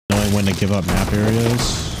and when to give up map areas.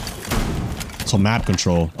 So map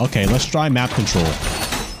control. Okay, let's try map control.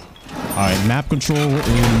 Alright, map control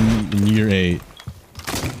in year 8.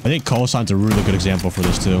 I think call sign's a really good example for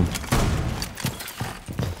this too.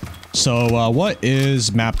 So what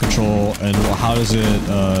is map control and how does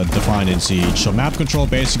it define in Siege? So map control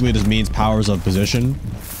basically just means powers of position.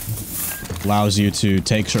 Allows you to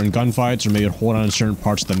take certain gunfights or maybe hold on to certain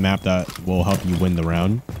parts of the map that will help you win the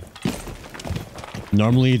round.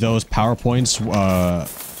 Normally those power points,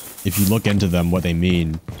 if you look into them, what they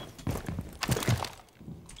mean.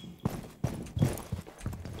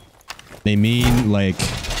 They mean like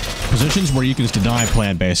positions where you can deny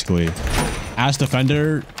plant basically. As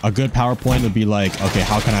defender, a good power point would be like, okay,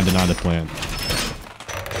 how can I deny the plant?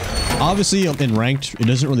 Obviously in ranked, it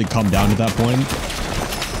doesn't really come down to that point.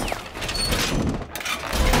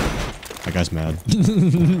 That guy's mad.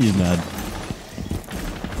 He's mad.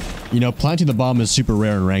 You know, planting the bomb is super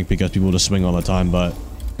rare in ranked because people just swing all the time, but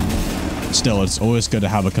still, it's always good to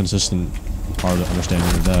have a consistent part of understanding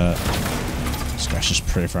of that. This guy's just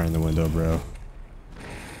pretty far in the window, bro.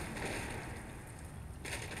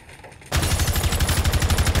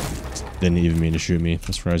 Didn't even mean to shoot me.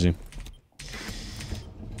 That's crazy.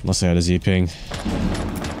 Unless I had a Z-ping.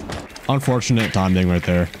 Unfortunate timing right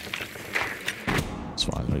there. It's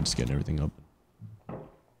fine. I'm just getting everything up.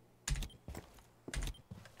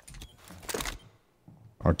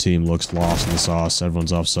 Our team looks lost in the sauce.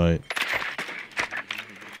 Everyone's off site.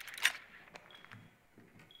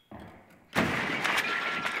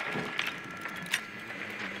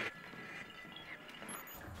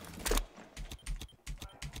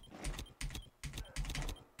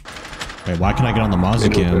 Wait, why can I get on the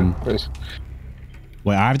Mozzie cam?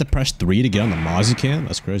 Wait, I have to press 3 to get on the Mozzie cam?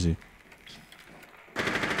 That's crazy.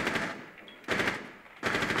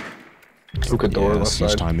 Yeah, this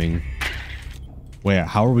is timing. Wait,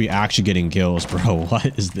 how are we actually getting kills, bro? What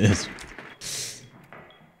is this?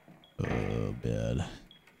 Oh, bad.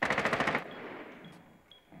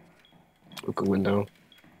 Look a window.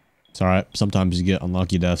 It's alright. Sometimes you get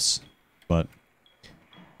unlucky deaths, but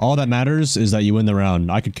all that matters is that you win the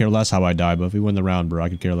round. I could care less how I die, but if we win the round, bro, I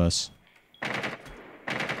could care less.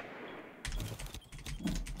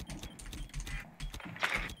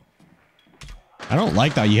 I don't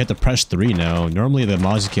like that you hit to press 3 now. Normally the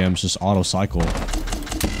Mozzie cams just auto cycle.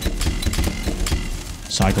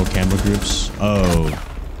 Cycle camera groups. Oh.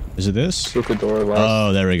 Is it this? Look at door last.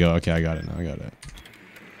 Oh, there we go. Okay, I got it now. I got it.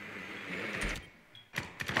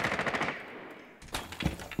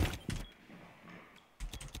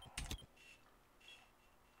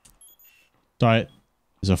 Alright.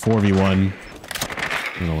 It's a 4v1. I'm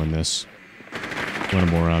gonna win this.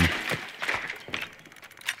 Winnable round.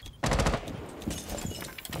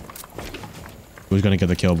 Who's gonna get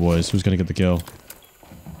the kill, boys? Who's gonna get the kill?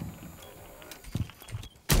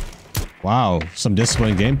 Wow, some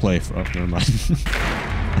disciplined gameplay. Oh, never mind.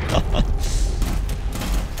 I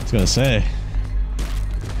was gonna say.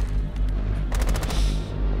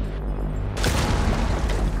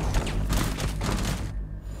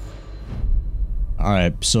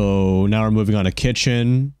 Alright, so now we're moving on to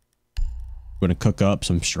kitchen. We're gonna cook up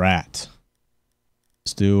some strat.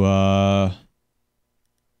 Let's do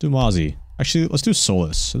Mozzie. Actually, let's do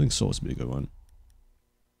Solus. I think Solus would be a good one.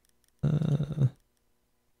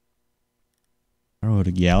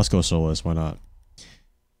 Yeah, let's go Solus. Why not?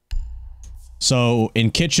 So, in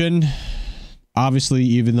kitchen, obviously,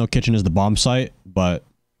 even though kitchen is the bomb site, but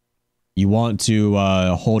you want to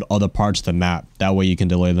hold other parts of the map. That way you can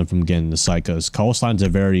delay them from getting the site, because Coastline's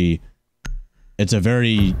it's a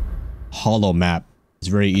very hollow map. It's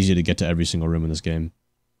very easy to get to every single room in this game.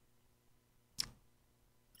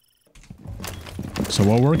 So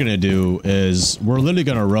what we're gonna do is we're literally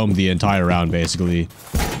gonna roam the entire round, basically.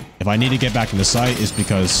 If I need to get back in the site, it's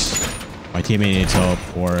because my teammate needs help,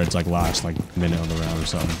 or it's like last minute on the round or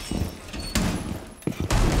something.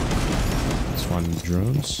 Let's find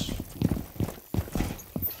drones.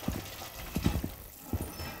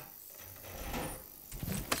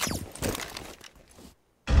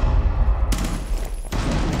 Got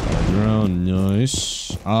a drone,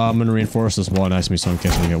 nice. I'm gonna reinforce this wall next to me so in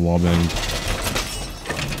case we get wall banged.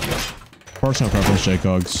 Personal preference,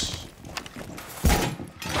 J-Cogs.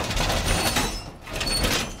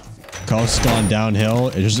 Coast's gone downhill.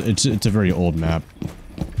 It's a very old map.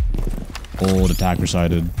 Old attacker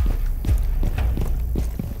sided.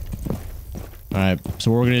 Alright,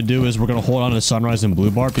 so what we're gonna do is we're gonna hold on to Sunrise and Blue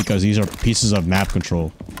Bar because these are pieces of map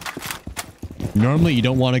control. Normally you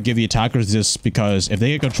don't want to give the attackers this because if they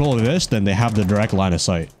get control of this, then they have the direct line of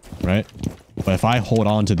sight, right? But if I hold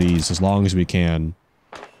on to these as long as we can,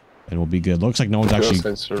 and we'll be good. Looks like no one's actually.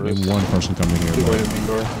 Maybe one person coming here.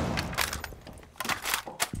 But...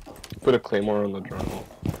 Put a claymore on the drone.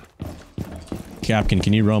 Captain,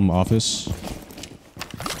 can you roam office?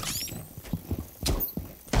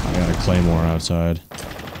 I got a claymore outside.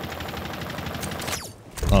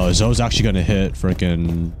 Oh, Zoe's actually gonna hit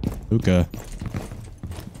frickin' hookah.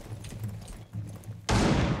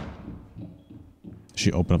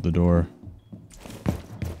 She opened up the door.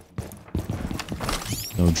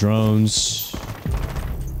 No drones.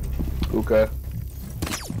 Hookah.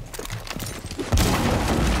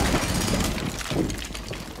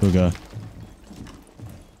 Hookah.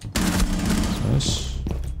 Nice.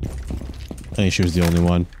 I think she was the only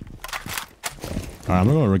one. Alright, I'm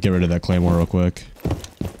gonna get rid of that claymore real quick.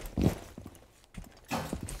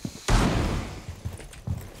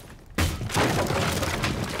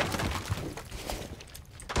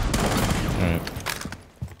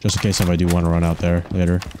 Just in case if I do want to run out there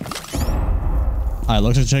later. Alright,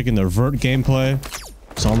 looks like checking the vert gameplay.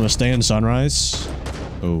 So I'm gonna stay in sunrise.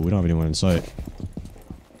 Oh, we don't have anyone in sight.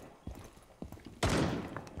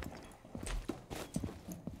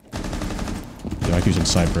 Yeah, IQ's in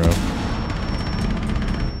sight, bro.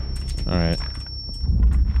 Alright.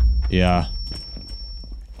 Yeah.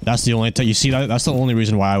 That's the only you see that? That's the only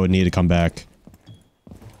reason why I would need to come back.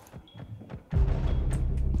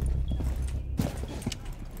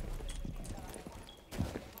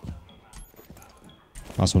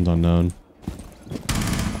 Last one's unknown.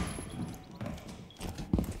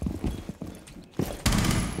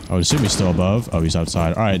 I would assume he's still above. Oh, he's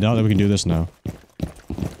outside. Alright, now that we can do this now.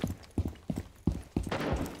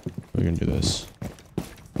 We're gonna do this.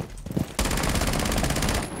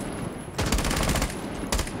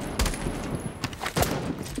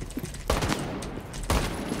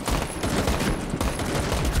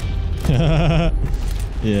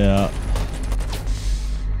 Yeah.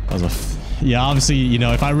 That was a... Yeah, obviously, you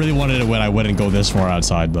know, if I really wanted to win, I wouldn't go this far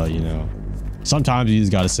outside, but, you know. Sometimes you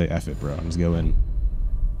just gotta say, F it, bro. Let's go in.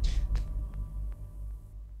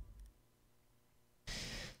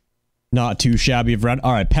 Not too shabby of red.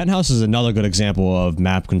 Alright, Penthouse is another good example of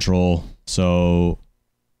map control. So...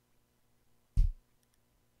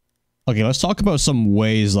 Okay, let's talk about some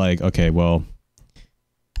ways, like, okay, well...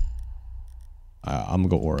 I'm gonna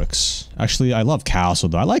go Oryx. Actually, I love Castle,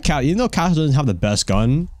 though. I like Castle. Even though Castle doesn't have the best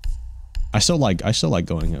gun... I still like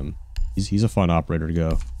going him. He's a fun operator to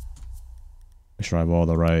go. Make sure I have all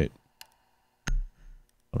the right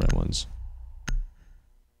ones.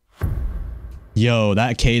 Yo,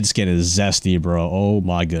 that Cade skin is zesty, bro. Oh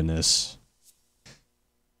my goodness.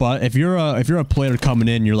 But if you're a player coming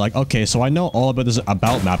in, you're like, okay, so I know all about this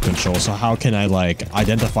about map control. So how can I like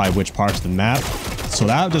identify which parts of the map? So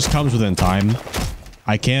that just comes within time.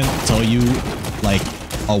 I can't tell you like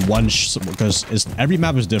because every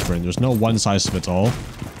map is different. There's no one size fits all.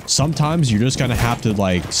 Sometimes you're just gonna have to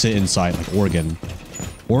like sit inside, like Oregon.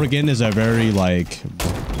 Oregon is a very like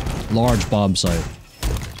large bomb site.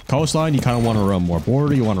 Coastline, you kind of want to roam more.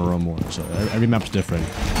 Border, you want to roam more. So every map's different.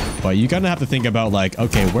 But you kind of have to think about like,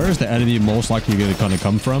 okay, where is the enemy most likely going to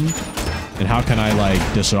come from, and how can I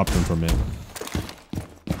like disrupt them from it?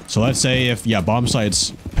 So let's say if bomb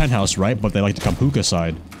site's Penthouse, right? But they like to come hookah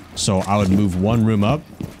side. So I would move one room up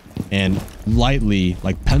and lightly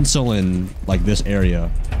like pencil in like this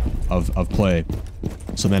area of play.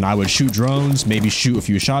 So then I would shoot drones, maybe shoot a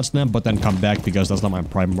few shots at them, but then come back because that's not my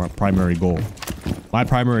primary goal. My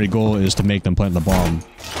primary goal is to make them plant the bomb.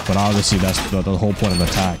 But obviously that's the whole point of the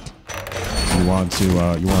attack. You want to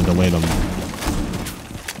delay them.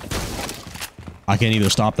 I can either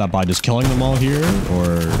stop that by just killing them all here,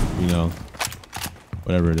 or, you know,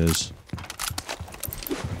 whatever it is.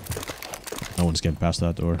 No one's getting past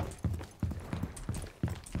that door.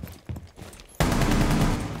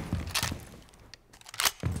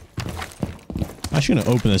 I'm actually gonna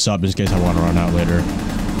open this up just in case I want to run out later.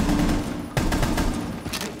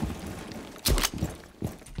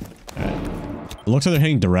 Alright. It looks like they're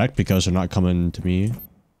hitting direct because they're not coming to me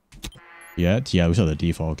yet. Yeah, we saw the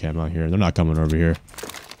default cam out here. They're not coming over here.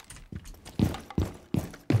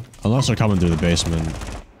 Unless they're coming through the basement.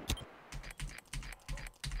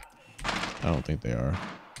 I don't think they are.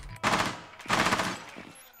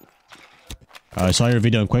 I saw your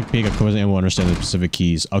video in quick peek. Of course, anyone understand the specific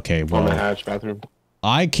keys. Okay, well, on the hatch bathroom.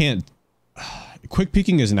 I can't. Quick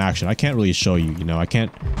peeking is an action. I can't really show you. You know, I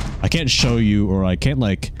can't show you, or I can't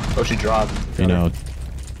like. Oh, she dropped. You know,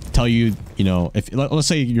 tell you. You know, if let's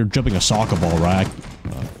say you're jumping a soccer ball, right?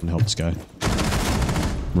 I'm gonna help this guy. I'm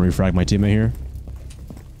gonna refrag my teammate here.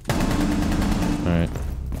 All right.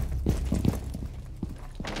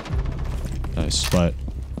 Nice, but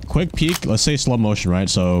quick peek. Let's say slow motion, right?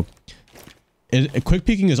 So. quick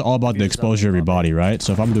peeking is all about the exposure of your body, right?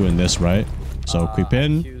 So if I'm doing this, right? So quick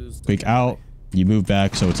in, quick out, you move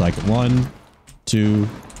back. So it's like 1, 2,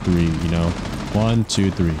 3, you know, 1,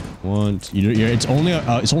 2, 3, 1,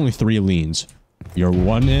 it's only 3 leans. You're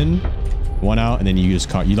 1 in, 1 out, and then you just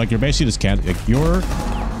cut. You're basically just can't, like,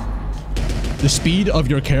 the speed of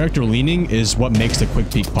your character leaning is what makes the quick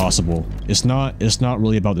peek possible. It's not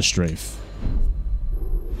really about the strafe.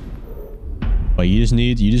 But you just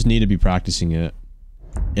need to be practicing it.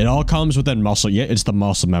 It all comes within muscle. Yeah, it's the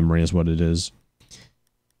muscle memory is what it is.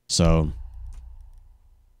 So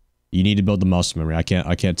you need to build the muscle memory. I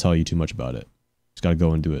can't tell you too much about it. Just gotta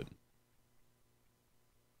go and do it.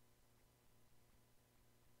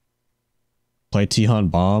 Play T-Hunt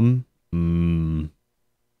Bomb?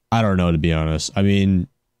 I don't know, to be honest. I mean,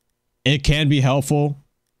 it can be helpful,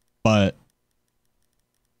 but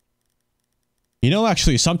you know,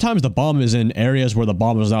 actually, sometimes the bomb is in areas where the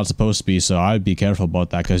bomb is not supposed to be, so I'd be careful about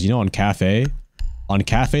that, because, you know, on Cafe,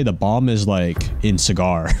 the bomb is, like, in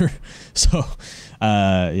Cigar. So,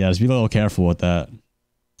 yeah, just be a little careful with that.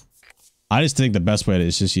 I just think the best way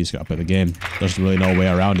is just you just gotta play the game. There's really no way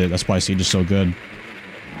around it. That's why Siege is so good.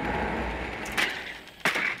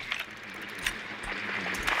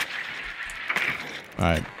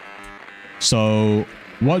 Alright. So,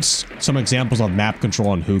 what's some examples of map control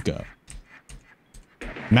on Hookah?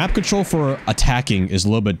 Map control for attacking is a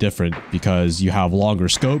little bit different because you have longer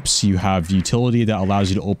scopes, you have utility that allows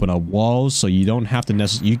you to open up walls, so you don't have to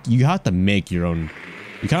necessarily... You have to make your own...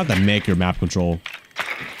 You kind of have to make your map control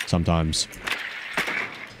sometimes.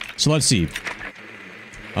 So let's see.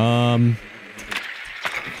 Well,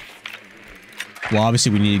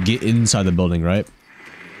 obviously we need to get inside the building, right?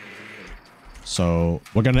 So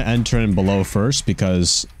we're going to enter in below first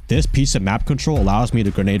because this piece of map control allows me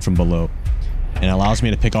to grenade from below. And allows me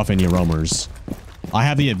to pick off any roamers. I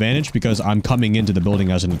have the advantage because I'm coming into the building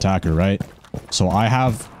as an attacker, right? So I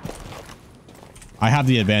have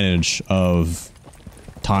the advantage of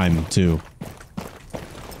time too.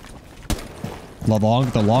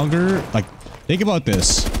 The longer, like, think about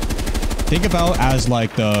this. Think about as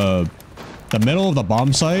like the middle of the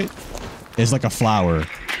bomb site is like a flower.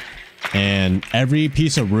 And every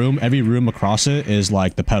piece of room, every room across it is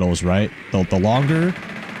like the petals, right? The longer...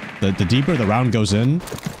 The deeper the round goes in,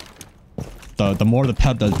 the more the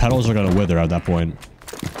petals are gonna wither at that point.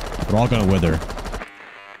 They're all gonna wither.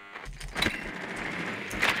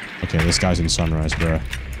 Okay, this guy's in Sunrise, bro.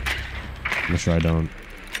 I'm sure I don't.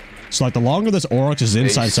 So, like, the longer this Oryx is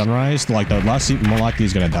inside Sunrise, like, the less more likely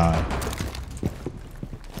he's gonna die.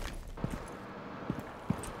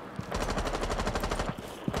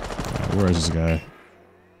 Right, where is this guy?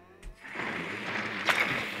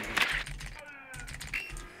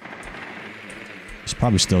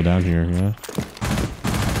 Probably still down here, yeah.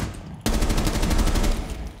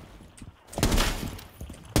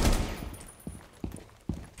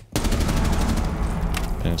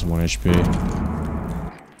 And it's 1 HP.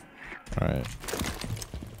 Alright.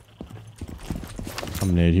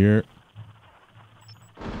 I'm nade here.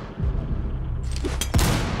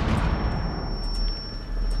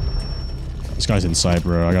 This guy's in sight,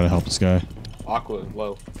 bro. I gotta help this guy. Aqua,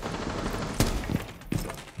 low.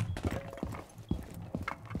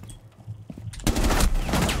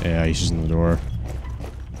 Yeah, he's just in the door.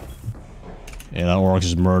 Yeah, that Oryx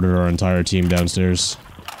just murdered our entire team downstairs.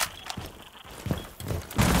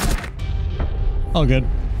 Oh, good.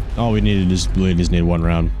 All we needed is really just need 1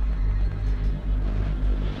 round.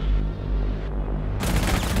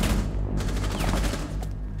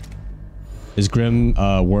 Is Grim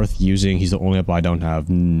worth using? He's the only up I don't have.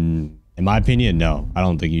 In my opinion, no. I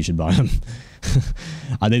don't think you should buy him.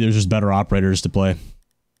 I think there's just better operators to play.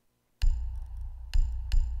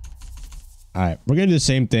 Alright, we're gonna do the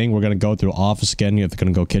same thing. We're gonna go through office again. You're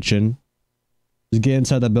gonna go kitchen. Just get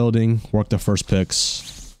inside the building, work the first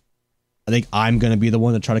picks. I think I'm gonna be the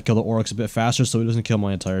one to try to kill the Oryx a bit faster so he doesn't kill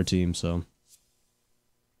my entire team, so.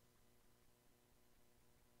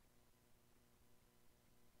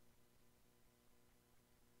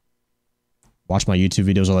 Watch my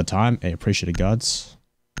YouTube videos all the time. Hey, appreciate it, gods.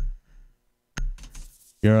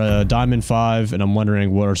 You're a Diamond 5, and I'm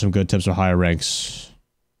wondering what are some good tips for higher ranks.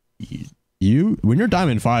 When you're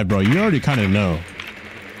Diamond 5, bro, you already kind of know.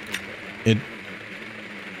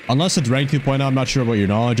 Unless it's rank 2.0, I'm not sure what your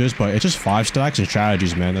knowledge is, but it's just 5 stacks and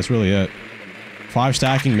strategies, man. That's really it. 5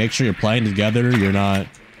 stacking, make sure you're playing together. You're not,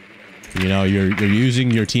 you know, you're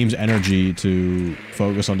using your team's energy to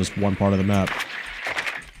focus on just one part of the map.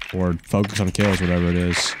 Or focus on kills, whatever it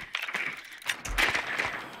is.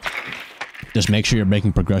 Just make sure you're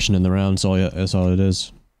making progression in the rounds. That's all it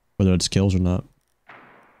is. Whether it's kills or not.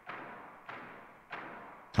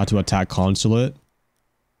 How to attack consulate.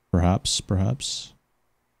 Perhaps.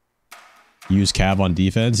 Use cav on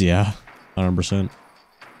defense. Yeah. 100%.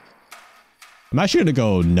 I'm actually going to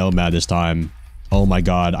go nomad this time. Oh my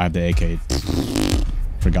god. I have the AK.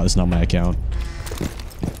 Forgot it's not my account.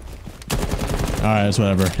 Alright, it's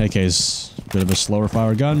whatever. AK's a bit of a slower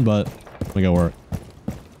fire gun, but we got work.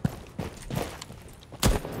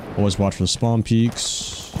 Always watch for the spawn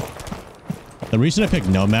peaks. The reason I picked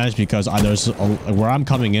nomad is because where I'm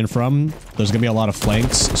coming in from, there's gonna be a lot of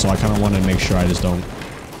flanks, so I kind of want to make sure I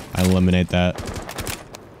eliminate that.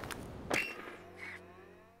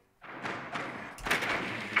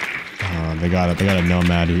 They got a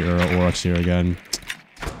nomad here, or Oryx here again.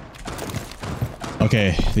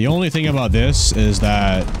 Okay, the only thing about this is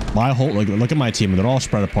that my whole, look at my team, they're all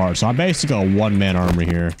spread apart, so I'm basically a one-man army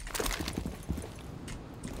here.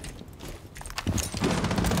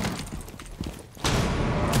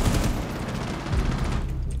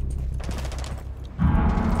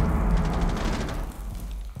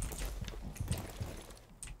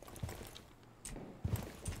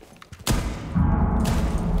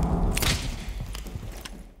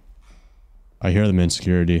 I hear them in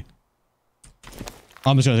security.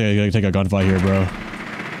 I'm just gonna take a gunfight here, bro.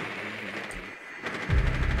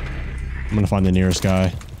 I'm gonna find the nearest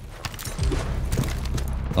guy.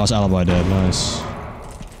 Lost alibi dead. Nice.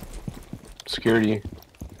 Security.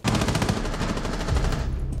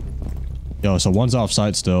 Yo, so one's off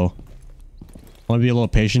site still. I'm gonna be a little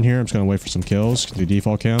patient here. I'm just gonna wait for some kills. Do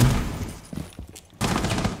default cam.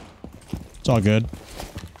 It's all good.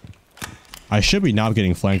 I should be not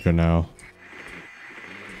getting flanked right now.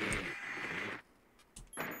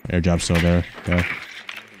 Airdrop's still there. Okay.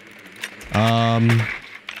 Yeah, I'm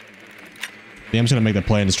just gonna make the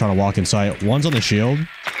play and just try to walk inside. One's on the shield.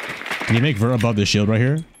 Can you make Vert above the shield right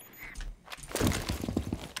here?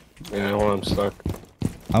 Yeah, well, I'm stuck.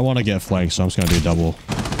 I want to get flanked, so I'm just gonna do double.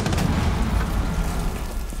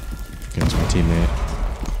 Okay, that's my teammate.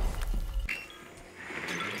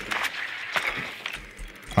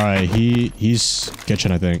 Alright, he's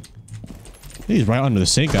kitchen, I think. He's right under the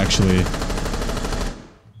sink, actually.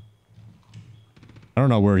 I don't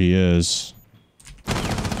know where he is.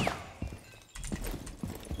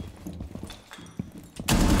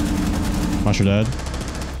 Musher dead.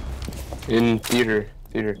 In theater.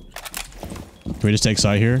 Can we just take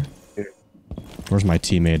side here? Yeah. Where's my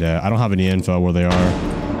teammate at? I don't have any info where they are.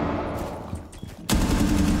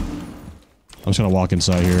 I'm just gonna walk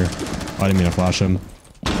inside here. Oh, I didn't mean to flash him.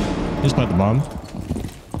 Just plant the bomb.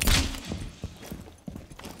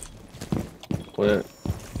 Plant.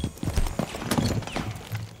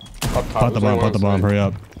 Plant the bomb, hurry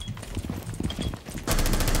up.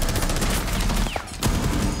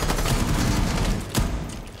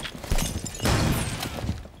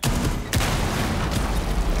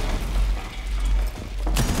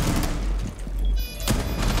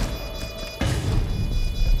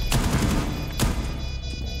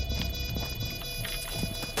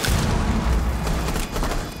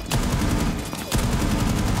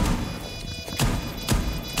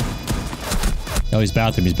 Oh, he's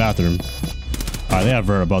bathroom. Alright, they have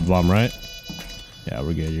Vert above the bomb, right? Yeah,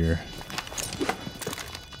 we're good here.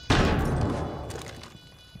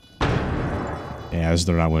 Yeah,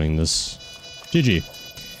 they're not winning this.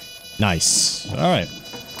 GG. Nice. Alright.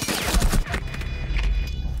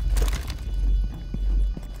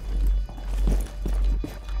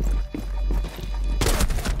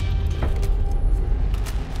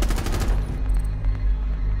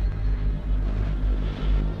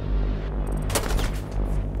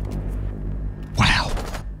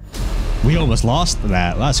 We almost lost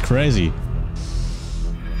that. That's crazy.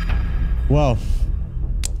 Well,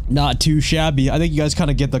 not too shabby. I think you guys kind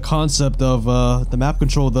of get the concept of the map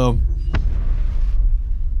control, though.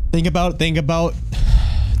 Think about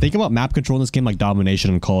map control in this game like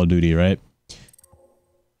domination in Call of Duty, right?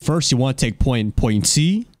 First, you want to take point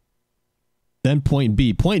C, then point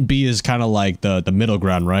B. Point B is kind of like the middle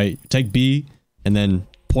ground, right? Take B, and then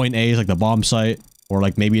point A is like the bomb site, or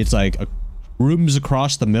like maybe it's like rooms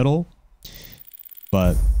across the middle.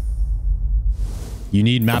 But you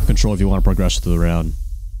need map control if you want to progress through the round.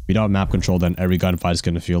 If you don't have map control, then every gunfight is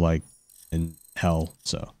going to feel like in hell.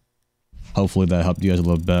 So hopefully that helped you guys a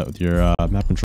little bit with your map control.